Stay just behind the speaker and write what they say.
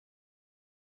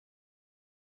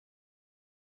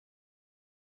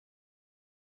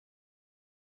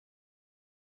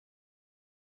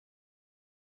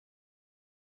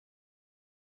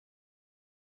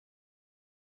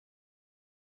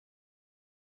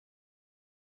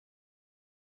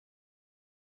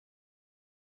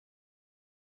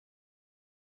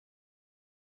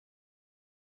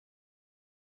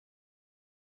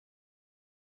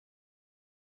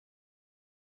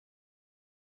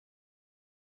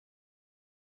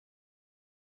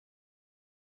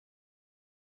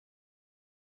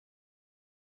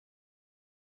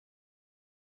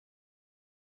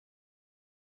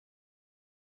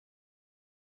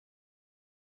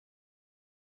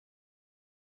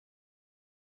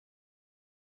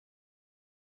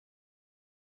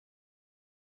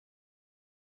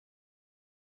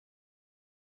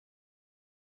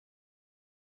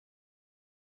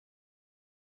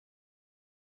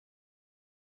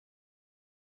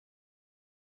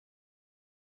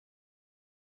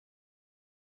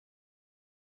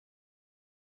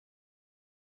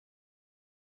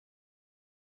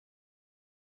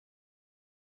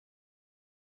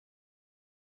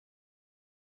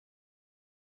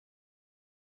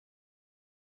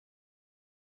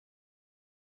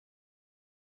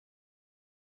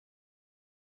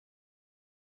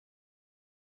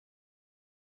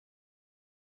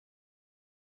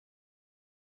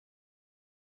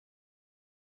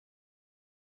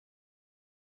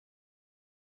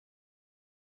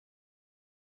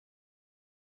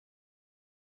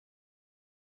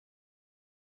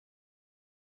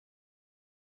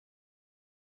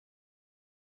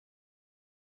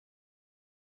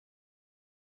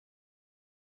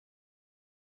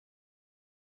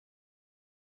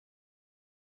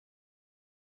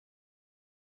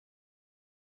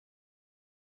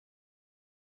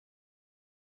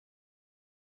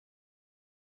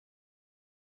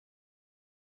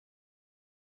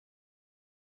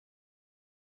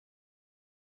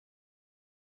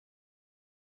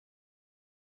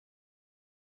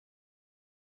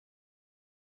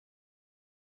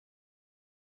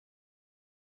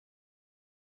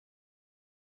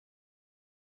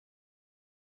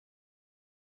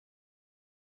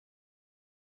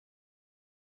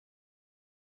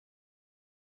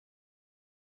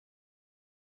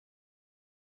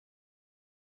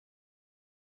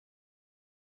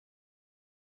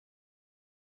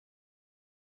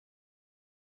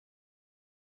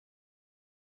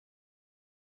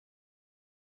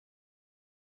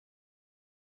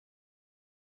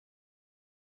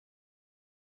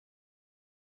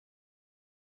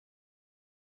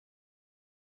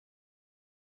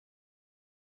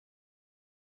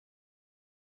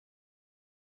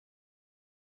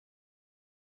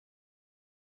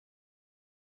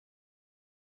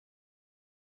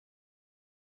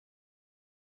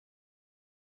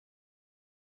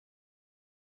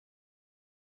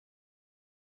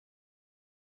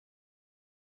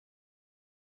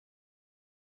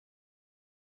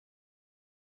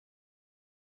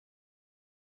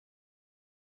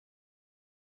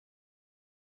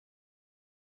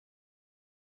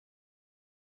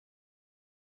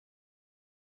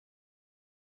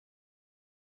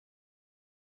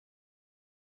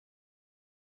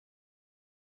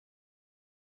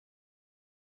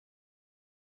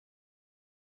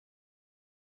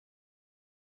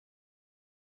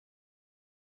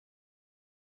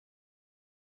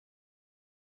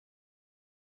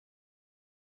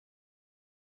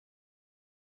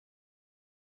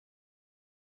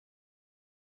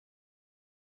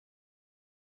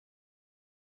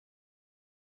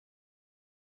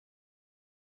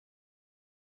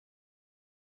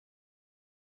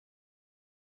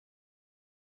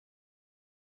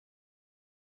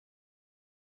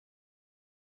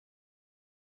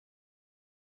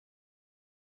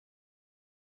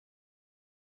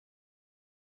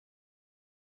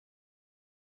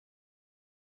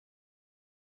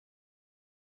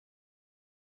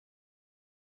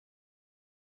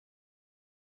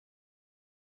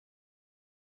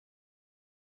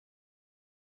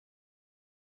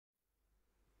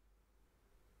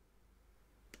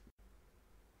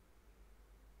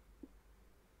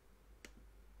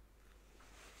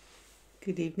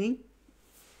Good evening.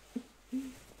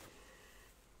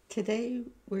 Today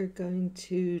we're going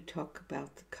to talk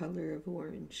about the color of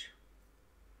orange.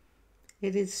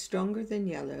 It is stronger than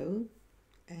yellow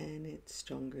and it's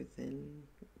stronger than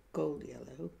gold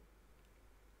yellow.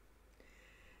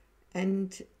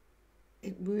 And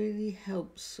it really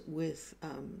helps with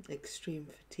extreme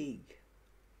fatigue.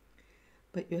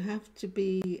 But you have to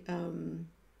be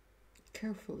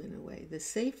careful in a way. The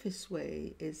safest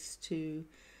way is to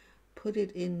put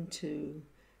it into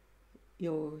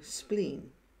your spleen,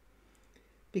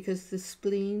 because the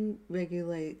spleen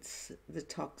regulates the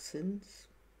toxins,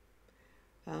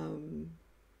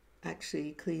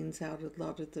 actually cleans out a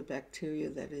lot of the bacteria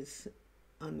that is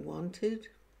unwanted,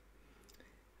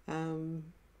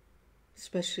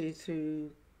 especially through,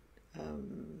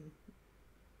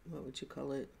 what would you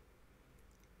call it,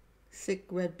 sick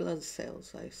red blood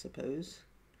cells, I suppose.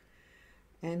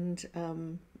 And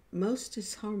most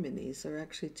disharmonies are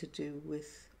actually to do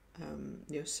with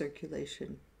your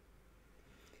circulation.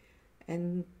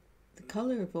 And the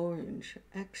color of orange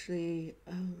actually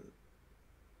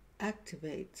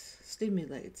activates,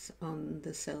 stimulates on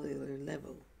the cellular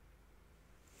level.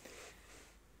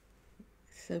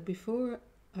 So before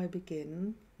I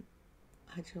begin,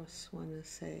 I just want to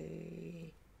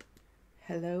say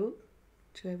hello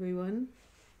to everyone.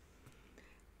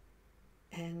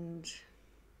 And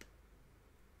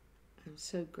I'm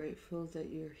so grateful that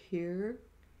you're here.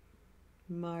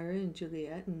 Mara and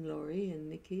Juliet and Lori and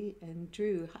Nikki and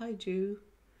Drew. Hi, Drew.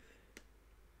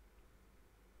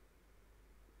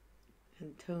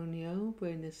 Antonio,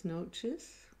 buenas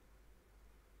noches.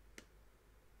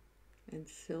 And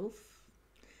Sylph.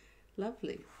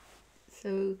 Lovely.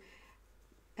 So,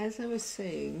 as I was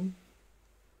saying,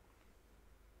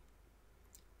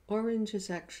 orange is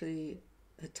actually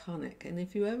a tonic. And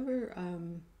if you ever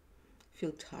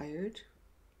feel tired,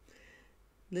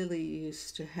 Lily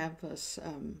used to have us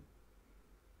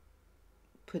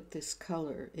put this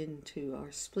color into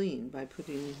our spleen by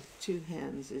putting two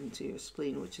hands into your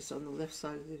spleen, which is on the left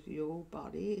side of your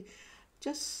body,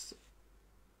 just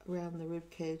around the rib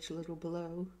cage, a little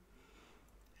below,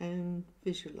 and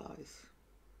visualize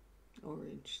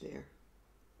orange there.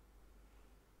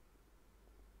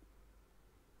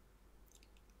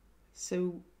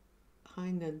 So, hi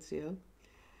Nunzio.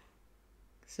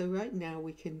 So right now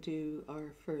we can do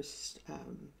our first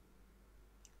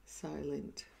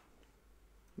silent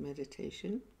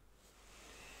meditation.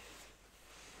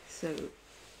 So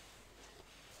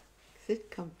sit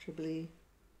comfortably,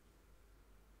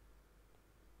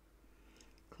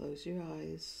 close your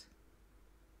eyes,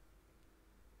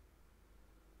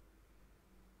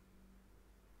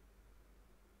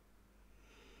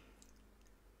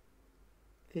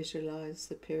 visualize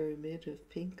the pyramid of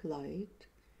pink light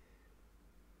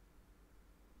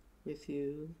with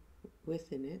you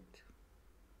within it.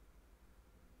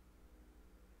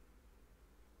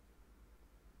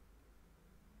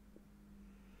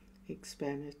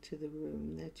 Expand it to the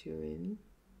room that you're in.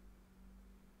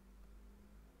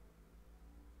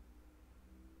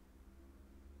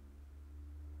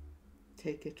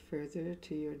 Take it further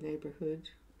to your neighborhood,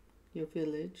 your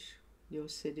village, your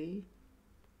city.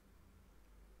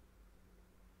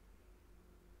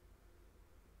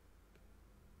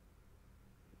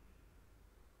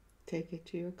 Take it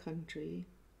to your country.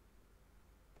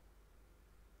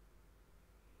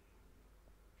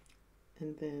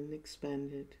 And then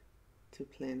expand it to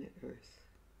planet Earth.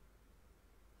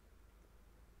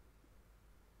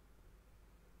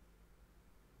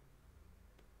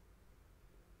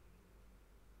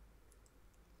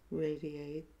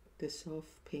 Radiate the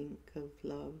soft pink of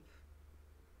love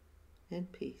and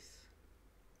peace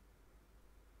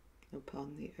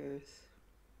upon the earth,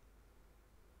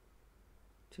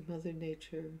 to Mother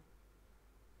Nature,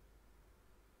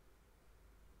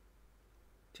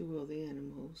 to all the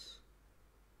animals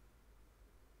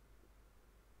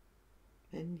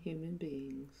and human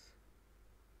beings.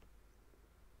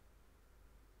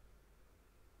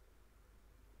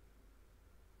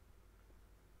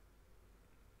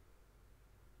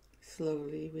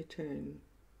 Slowly return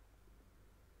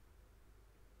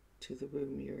to the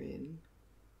room you're in.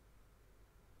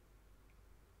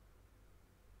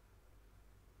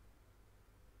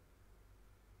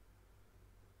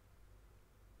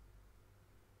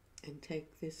 And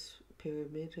take this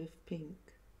pyramid of pink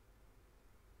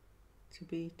to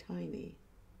be tiny,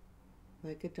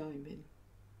 like a diamond,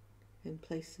 and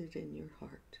place it in your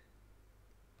heart.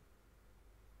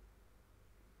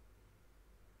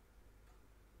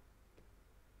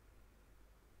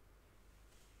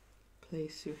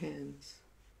 Place your hands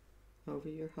over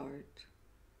your heart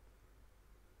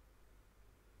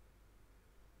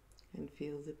and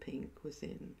feel the pink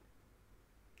within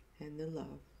and the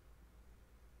love.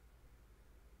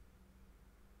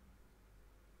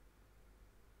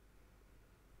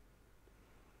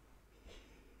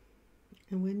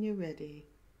 And when you're ready,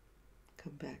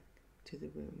 come back to the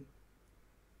room.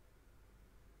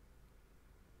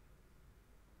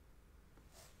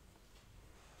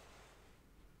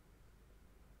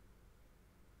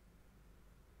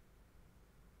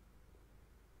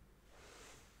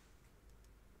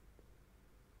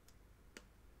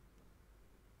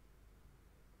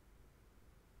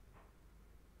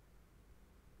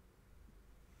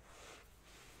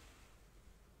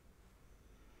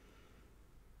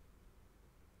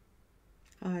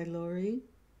 Hi, Lori.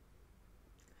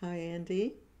 Hi,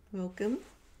 Andy. Welcome.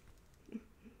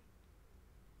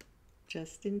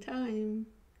 Just in time.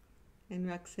 And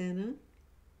Roxana.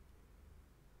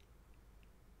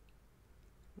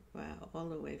 Wow, all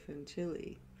the way from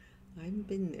Chile. I haven't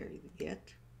been there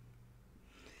yet.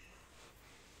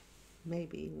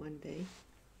 Maybe one day.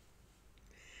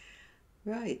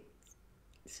 Right.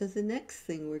 So the next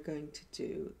thing we're going to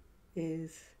do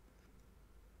is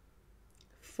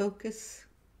focus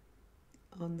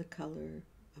on the color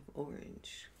of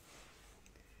orange.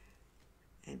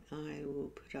 And I will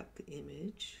put up the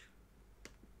image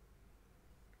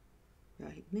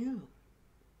right now.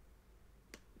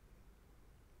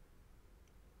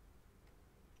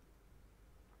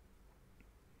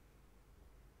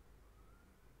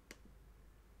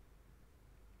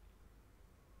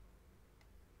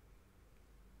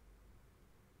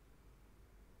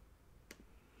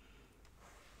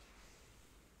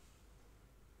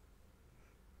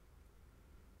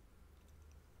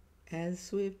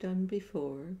 As we've done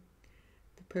before,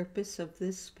 the purpose of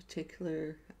this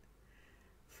particular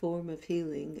form of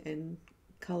healing and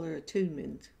color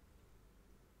attunement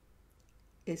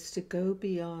is to go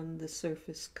beyond the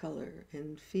surface color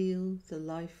and feel the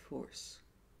life force,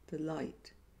 the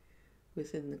light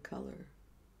within the color.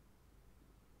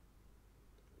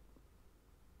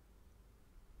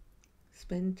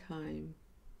 Spend time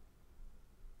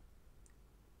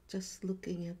just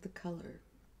looking at the color.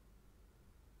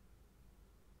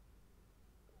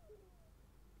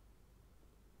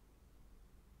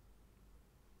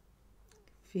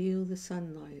 Feel the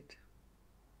sunlight.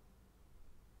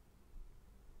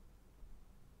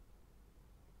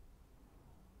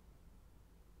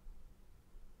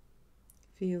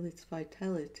 Feel its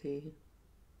vitality.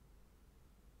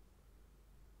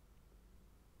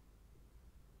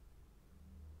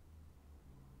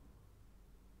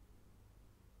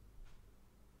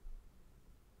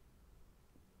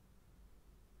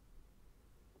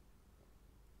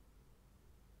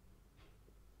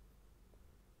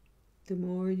 The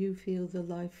more you feel the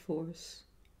life force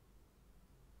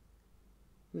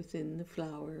within the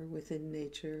flower, within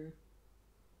nature,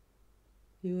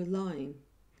 you align.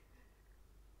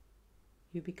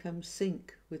 You become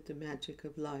sync with the magic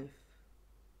of life.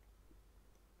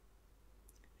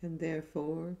 And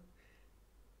therefore,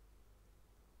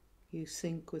 you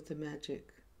sync with the magic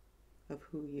of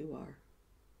who you are.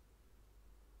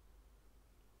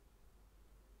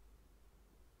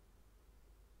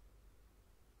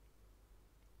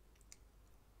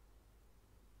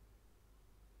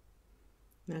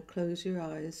 Now close your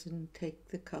eyes and take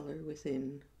the color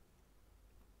within.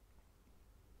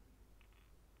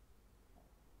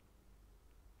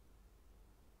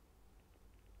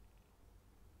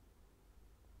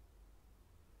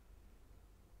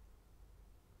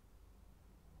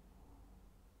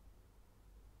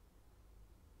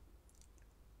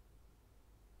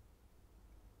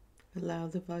 Allow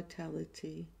the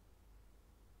vitality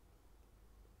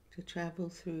to travel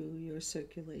through your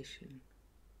circulation.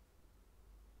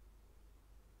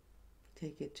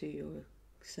 Take it to your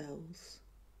cells.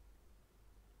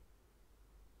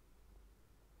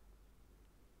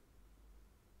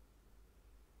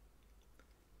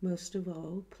 Most of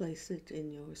all, place it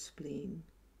in your spleen,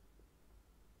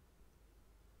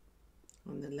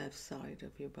 on the left side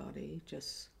of your body,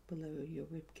 just below your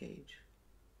rib cage.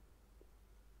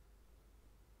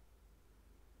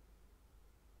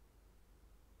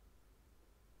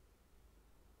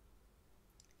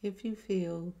 If you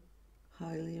feel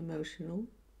highly emotional,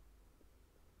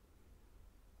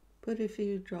 put a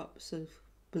few drops of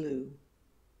blue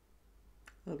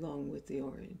along with the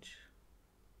orange.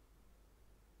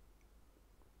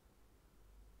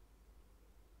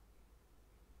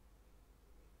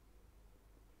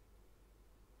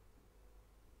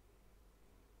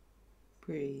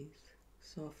 Breathe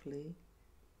softly.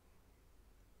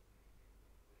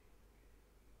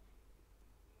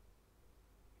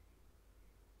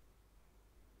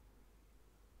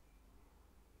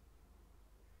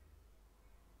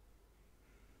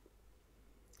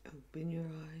 Open your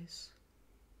eyes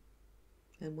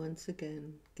and once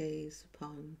again gaze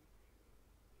upon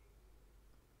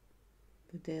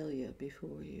the dahlia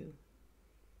before you.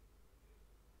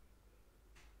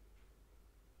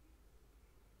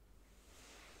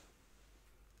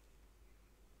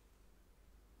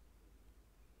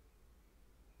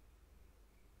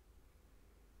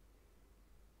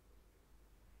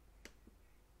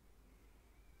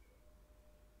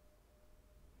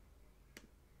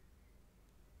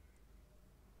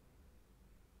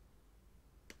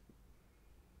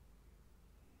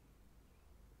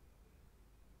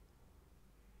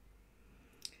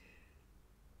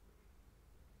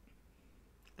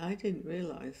 I didn't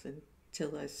realize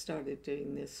until I started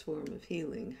doing this form of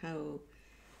healing how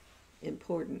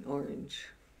important orange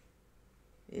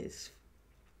is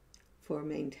for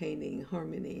maintaining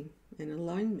harmony and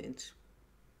alignment.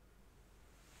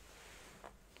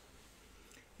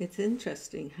 It's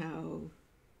interesting how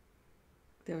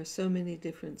there are so many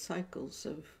different cycles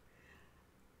of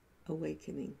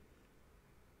awakening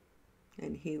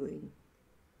and healing.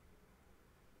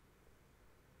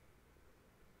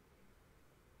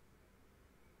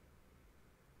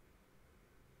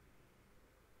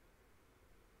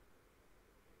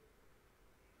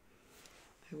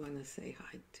 I want to say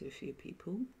hi to a few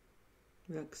people.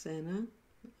 Roxana,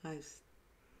 I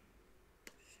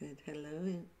said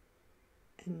hello,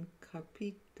 and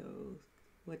Carpito.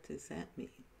 What does that mean?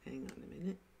 Hang on a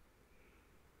minute.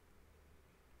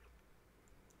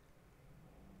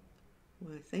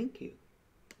 Well, thank you.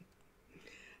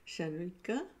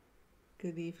 Shanrika,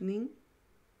 good evening.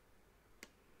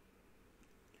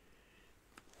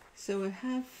 So I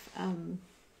have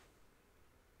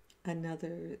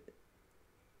another,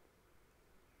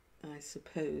 I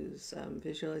suppose,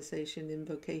 visualization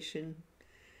invocation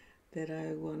that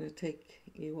I want to take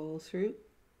you all through.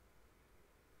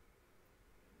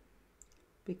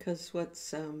 Because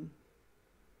what's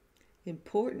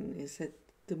important is that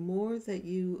the more that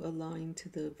you align to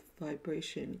the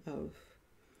vibration of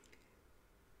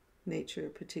nature,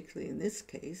 particularly in this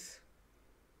case,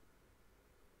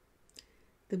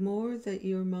 the more that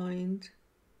your mind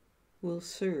will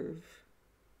serve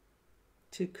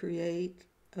to create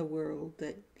a world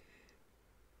that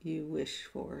you wish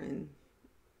for, and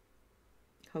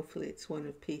hopefully it's one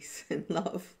of peace and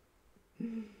love.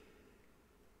 You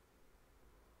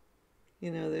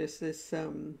know, there's this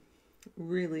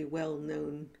really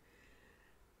well-known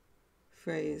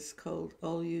phrase called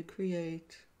all you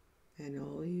create and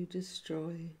all you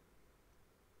destroy.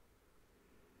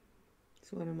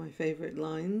 It's one of my favorite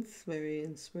lines, very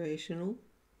inspirational.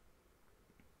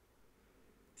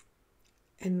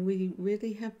 And we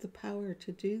really have the power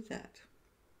to do that.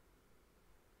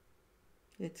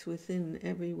 It's within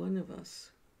every one of us.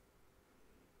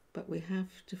 But we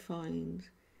have to find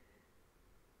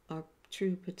our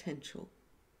true potential.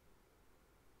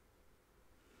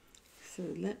 So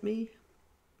let me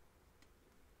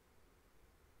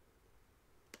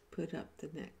put up the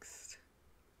next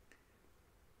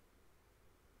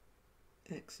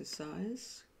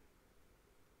exercise.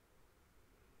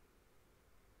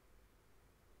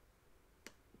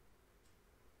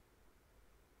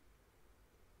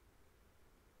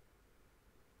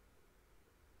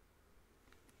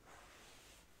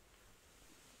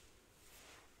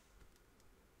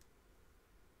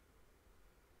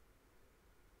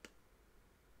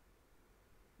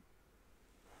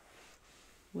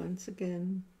 Once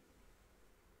again,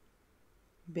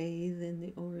 bathe in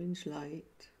the orange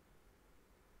light.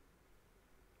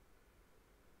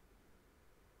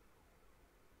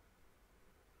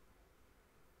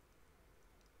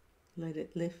 Let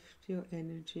it lift your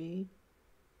energy.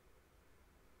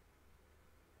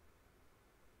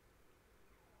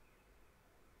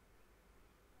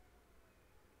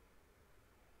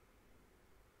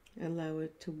 Allow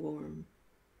it to warm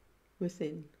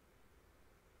within.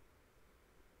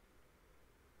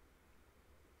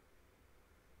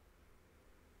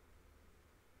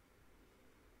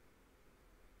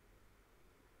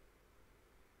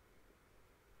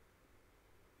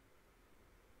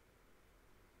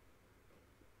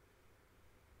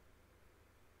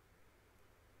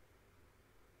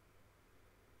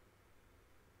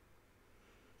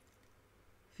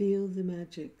 Feel the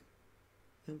magic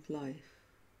of life.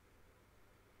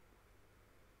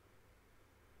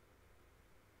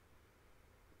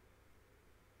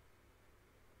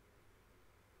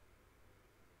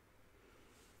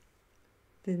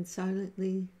 Then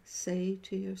silently say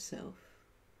to yourself,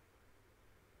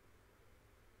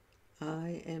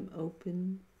 I am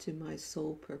open to my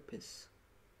soul purpose.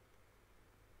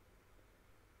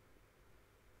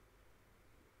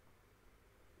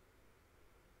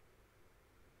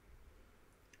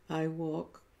 I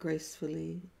walk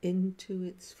gracefully into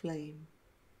its flame.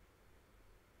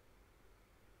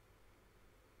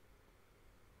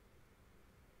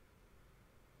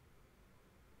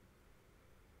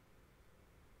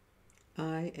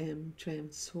 I am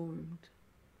transformed.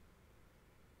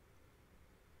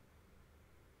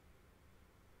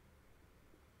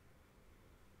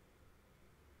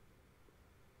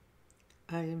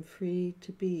 I am free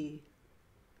to be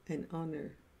and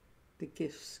honor the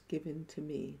gifts given to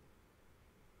me.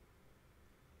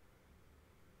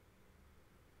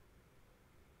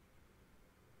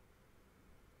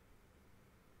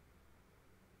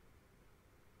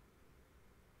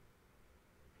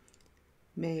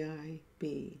 May I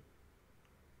be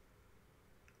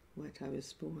what I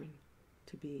was born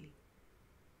to be.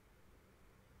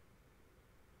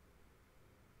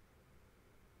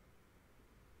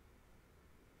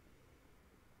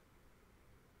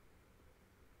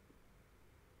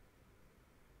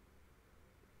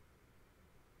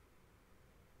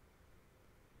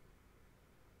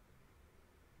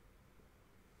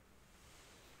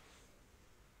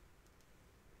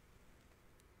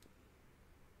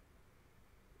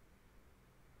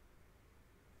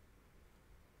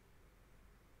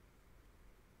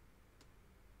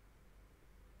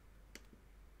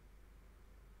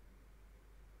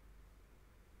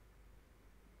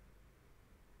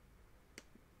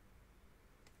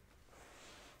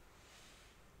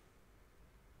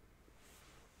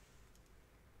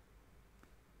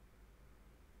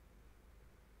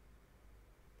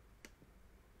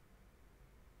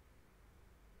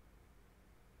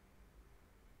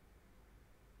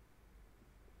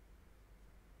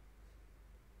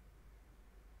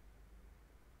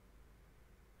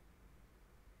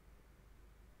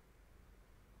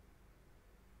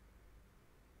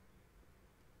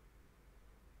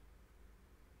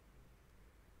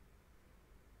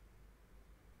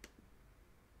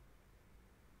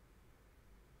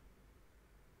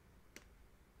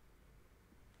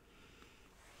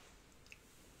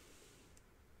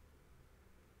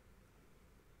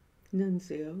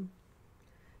 Nunzio,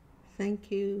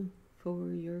 thank you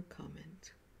for your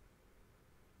comment.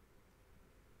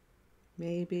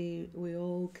 Maybe we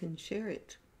all can share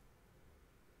it.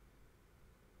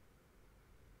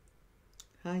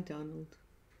 Hi, Donald.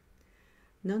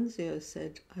 Nunzio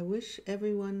said, I wish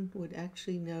everyone would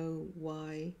actually know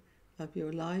why of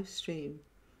your live stream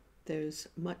there's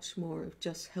much more of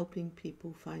just helping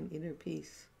people find inner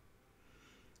peace.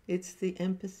 It's the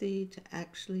empathy to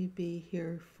actually be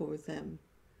here for them.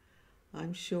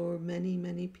 I'm sure many,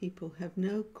 many people have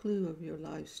no clue of your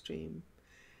live stream,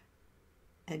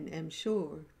 and am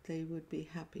sure they would be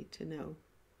happy to know.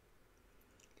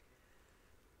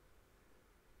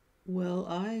 Well,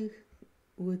 I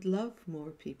would love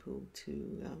more people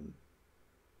to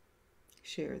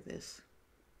share this.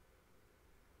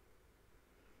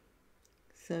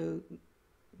 So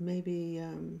maybe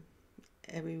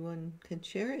everyone can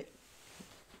share it.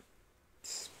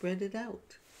 Spread it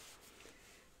out.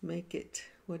 Make it,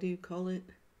 what do you call it?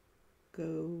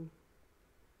 Go,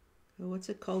 oh, what's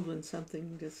it called when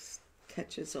something just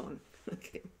catches on?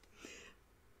 Okay.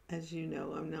 As you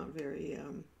know, I'm not very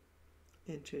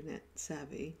internet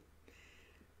savvy,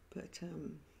 but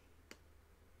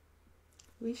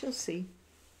we shall see.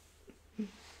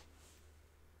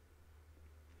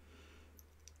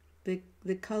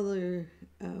 The color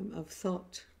of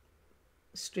thought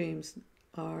streams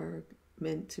are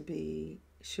meant to be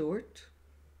short,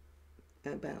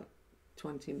 about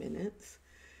 20 minutes,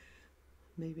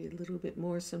 maybe a little bit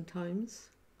more sometimes.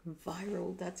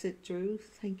 Viral, that's it, Drew.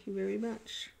 Thank you very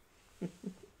much.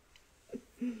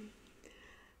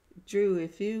 Drew,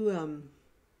 if you,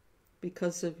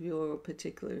 because of your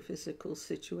particular physical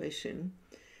situation,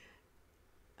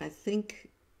 I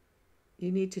think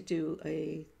you need to do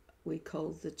we call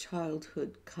the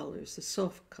childhood colors, the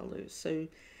soft colors. So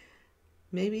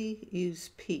maybe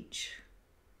use peach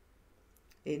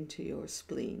into your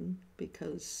spleen,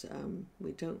 because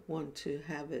we don't want to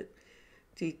have it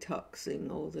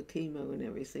detoxing all the chemo and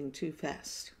everything too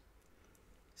fast.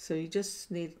 So you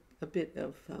just need a bit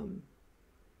of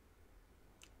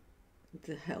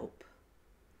the help.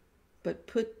 But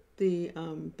put the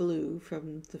blue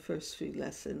from the first few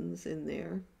lessons in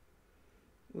there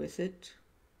with it.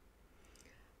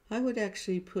 I would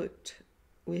actually put,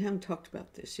 we haven't talked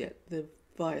about this yet, the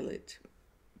violet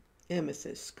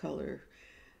amethyst color.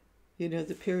 You know,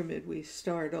 the pyramid we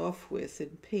start off with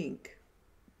in pink.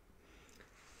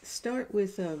 Start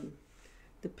with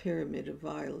the pyramid of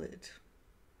violet,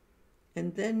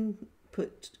 and then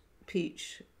put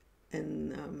peach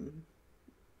and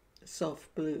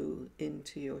soft blue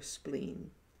into your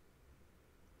spleen.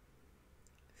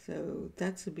 So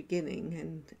that's the beginning,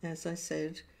 and as I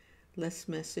said, less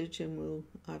message, and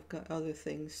I've got other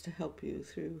things to help you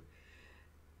through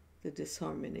the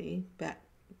disharmony back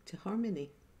to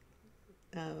harmony.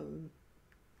 Um,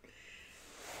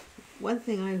 One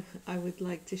thing I would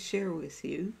like to share with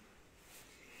you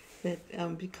that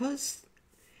because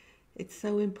it's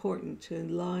so important to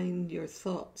align your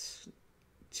thoughts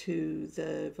to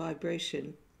the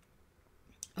vibration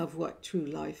of what true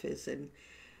life is, and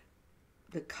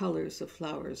the colors of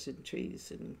flowers and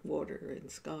trees and water and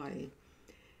sky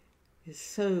is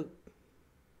so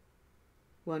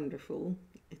wonderful.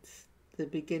 It's the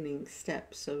beginning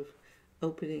steps of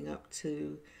opening up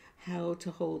to how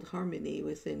to hold harmony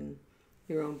within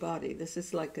your own body. This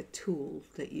is like a tool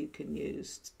that you can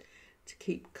use to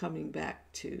keep coming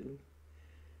back to.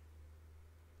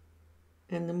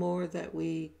 And the more that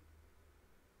we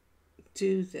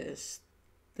do this,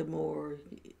 the more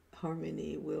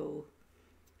harmony will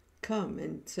come.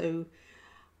 And so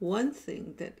one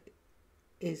thing that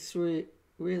is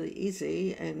really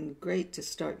easy and great to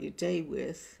start your day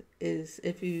with is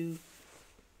if you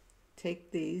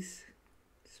take these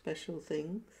special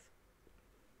things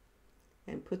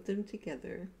and put them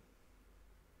together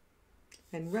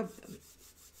and rub them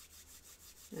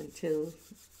until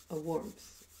a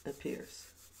warmth appears.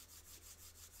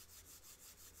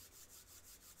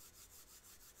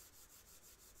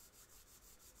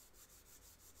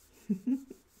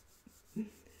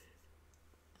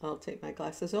 I'll take my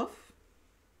glasses off.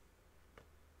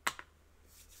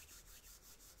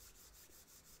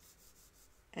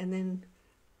 And then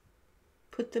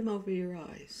put them over your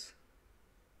eyes.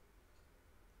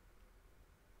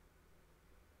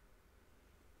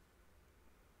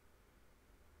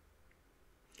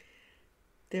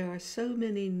 There are so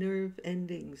many nerve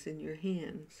endings in your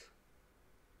hands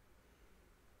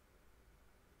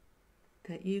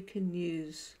that you can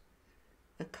use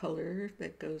a color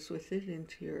that goes with it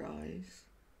into your eyes,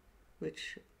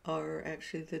 which are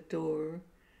actually the door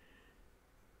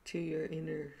to your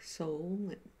inner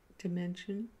soul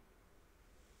dimension.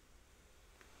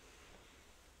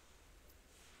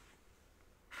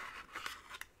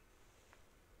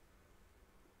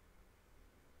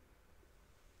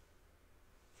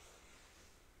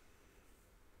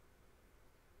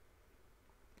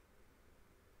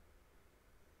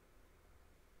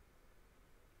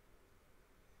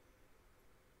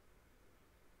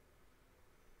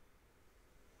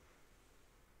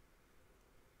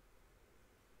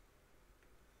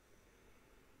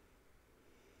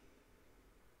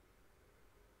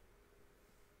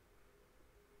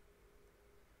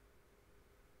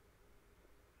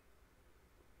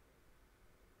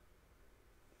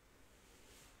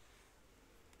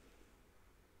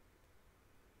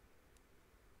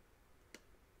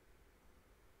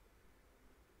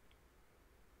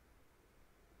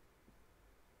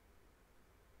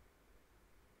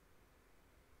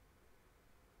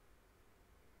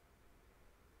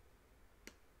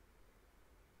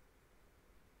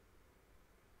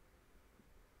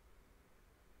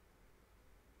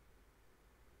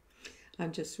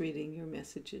 I'm just reading your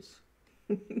messages.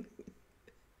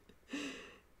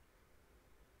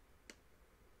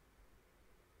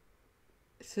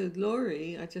 So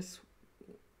Lori, I just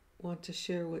want to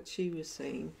share what she was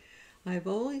saying. I've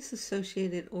always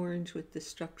associated orange with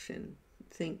destruction.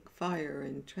 Think fire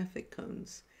and traffic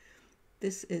cones.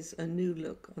 This is a new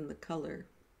look on the color.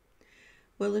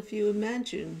 Well, if you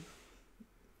imagine,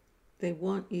 they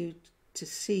want you to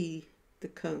see the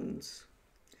cones.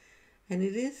 And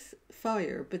it is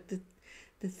fire, but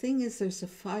the thing is, there's a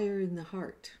fire in the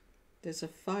heart. There's a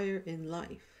fire in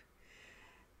life.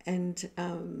 And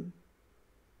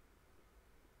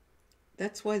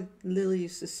that's why Lily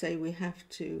used to say we have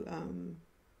to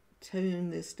tone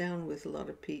this down with a lot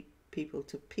of people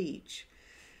to peach,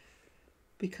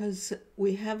 because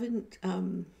we haven't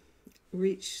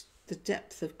reached the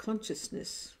depth of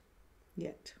consciousness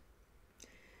yet.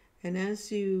 And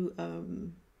as you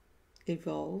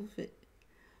evolve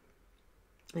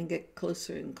and get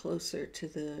closer and closer to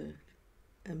the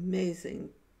amazing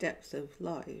depth of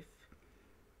life,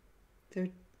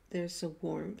 there's a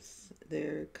warmth,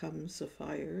 there comes a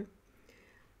fire.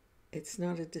 It's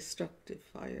not a destructive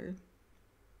fire.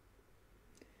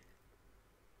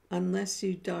 Unless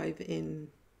you dive in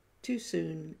too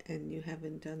soon and you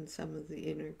haven't done some of the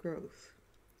inner growth.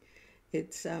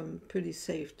 It's pretty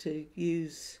safe to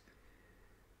use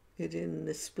it in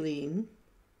the spleen.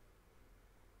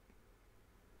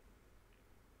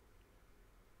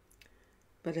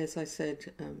 But as I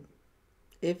said,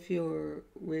 if you're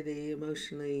really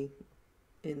emotionally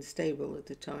unstable at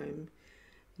the time,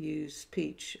 use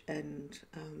peach and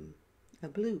a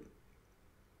blue.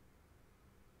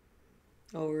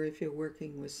 Or if you're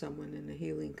working with someone in a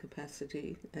healing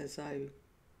capacity, as I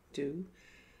do,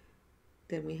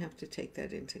 then we have to take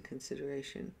that into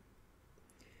consideration.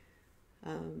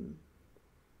 And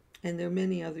there are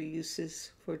many other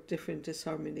uses for different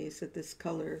disharmonies that this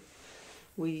color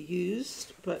we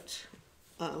used, but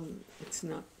it's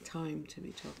not time to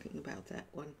be talking about that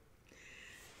one.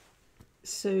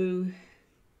 So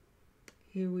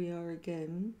here we are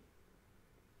again.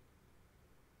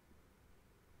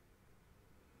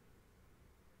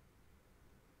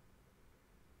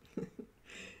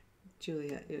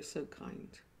 Juliet, you're so kind.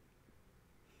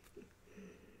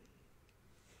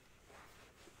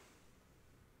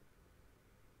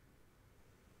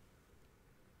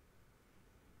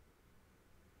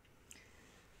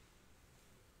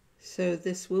 So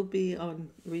this will be on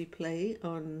replay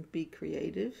on Be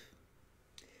Creative,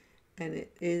 and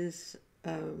it is,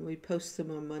 we post them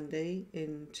on Monday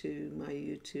into my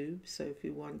YouTube, so if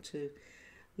you want to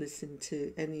listen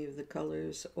to any of the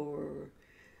colors or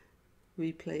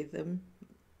replay them,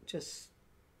 just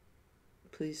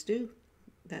please do.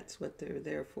 That's what they're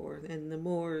there for. And the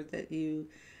more that you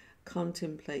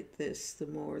contemplate this, the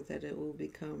more that it will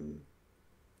become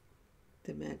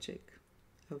the magic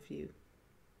of you.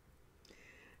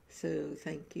 So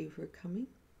thank you for coming.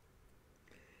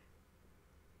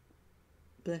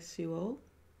 Bless you all.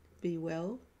 Be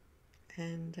well.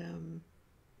 And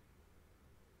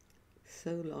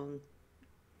so long.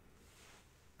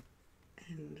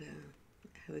 And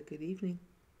have a good evening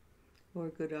or a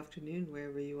good afternoon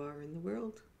wherever you are in the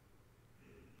world.